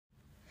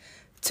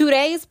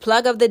Today's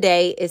plug of the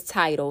day is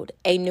titled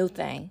A New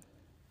Thing.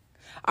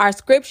 Our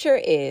scripture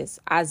is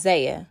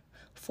Isaiah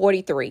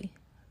 43,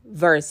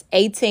 verse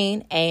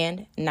 18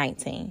 and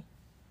 19.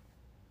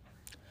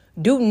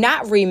 Do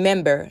not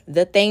remember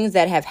the things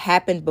that have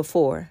happened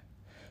before.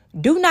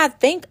 Do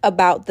not think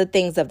about the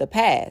things of the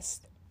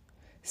past.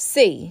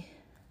 See,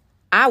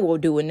 I will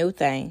do a new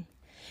thing.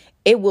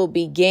 It will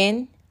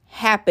begin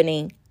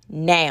happening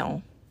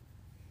now.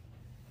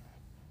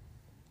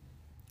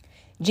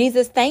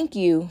 Jesus, thank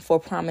you for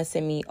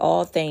promising me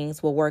all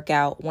things will work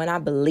out when I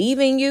believe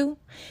in you.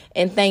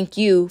 And thank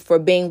you for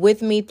being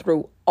with me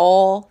through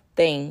all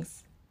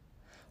things.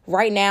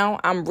 Right now,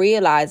 I'm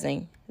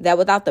realizing that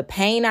without the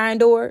pain I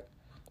endured,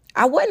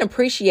 I wouldn't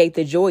appreciate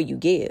the joy you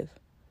give.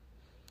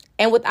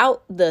 And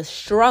without the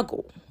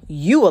struggle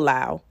you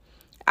allow,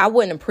 I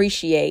wouldn't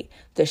appreciate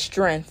the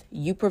strength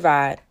you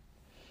provide.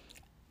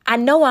 I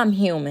know I'm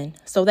human,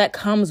 so that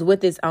comes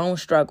with its own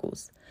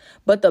struggles.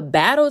 But the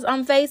battles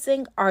I'm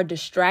facing are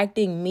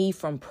distracting me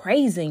from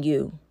praising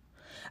you.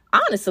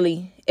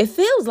 Honestly, it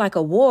feels like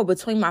a war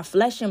between my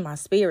flesh and my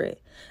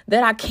spirit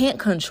that I can't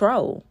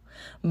control.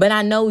 But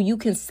I know you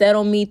can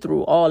settle me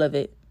through all of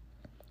it.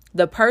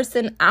 The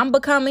person I'm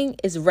becoming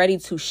is ready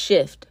to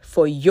shift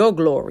for your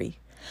glory.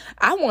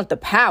 I want the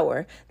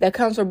power that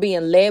comes from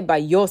being led by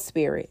your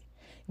spirit.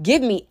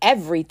 Give me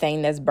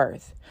everything that's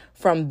birthed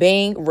from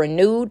being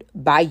renewed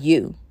by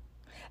you.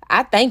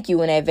 I thank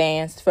you in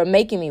advance for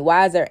making me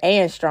wiser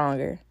and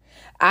stronger.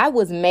 I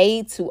was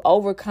made to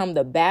overcome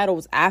the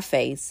battles I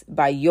face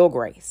by your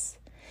grace.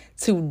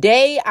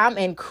 Today, I'm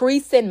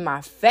increasing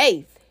my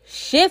faith.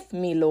 Shift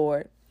me,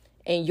 Lord.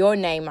 In your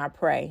name I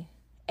pray.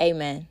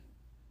 Amen.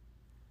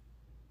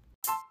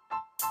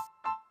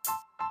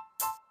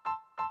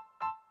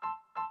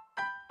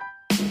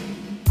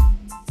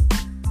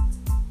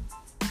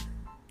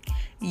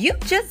 You've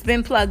just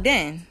been plugged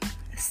in.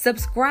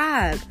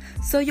 Subscribe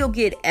so you'll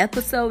get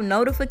episode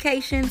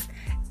notifications,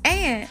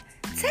 and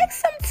take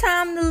some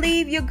time to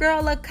leave your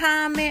girl a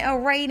comment, a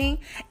rating,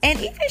 and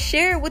even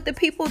share it with the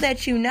people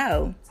that you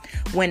know.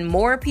 When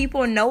more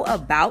people know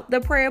about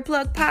the Prayer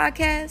Plug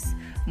podcast,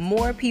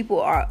 more people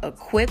are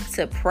equipped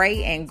to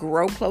pray and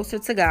grow closer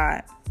to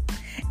God.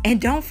 And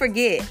don't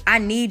forget, I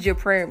need your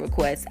prayer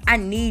requests. I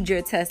need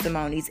your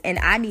testimonies, and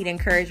I need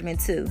encouragement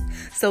too.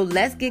 So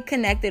let's get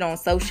connected on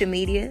social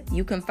media.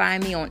 You can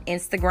find me on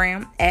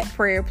Instagram at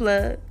Prayer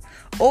Plug,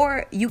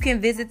 or you can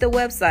visit the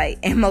website.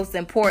 And most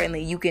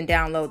importantly, you can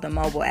download the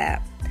mobile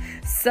app.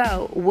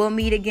 So we'll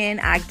meet again.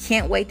 I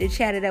can't wait to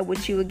chat it up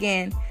with you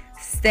again.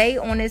 Stay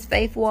on this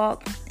faith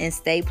walk and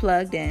stay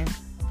plugged in.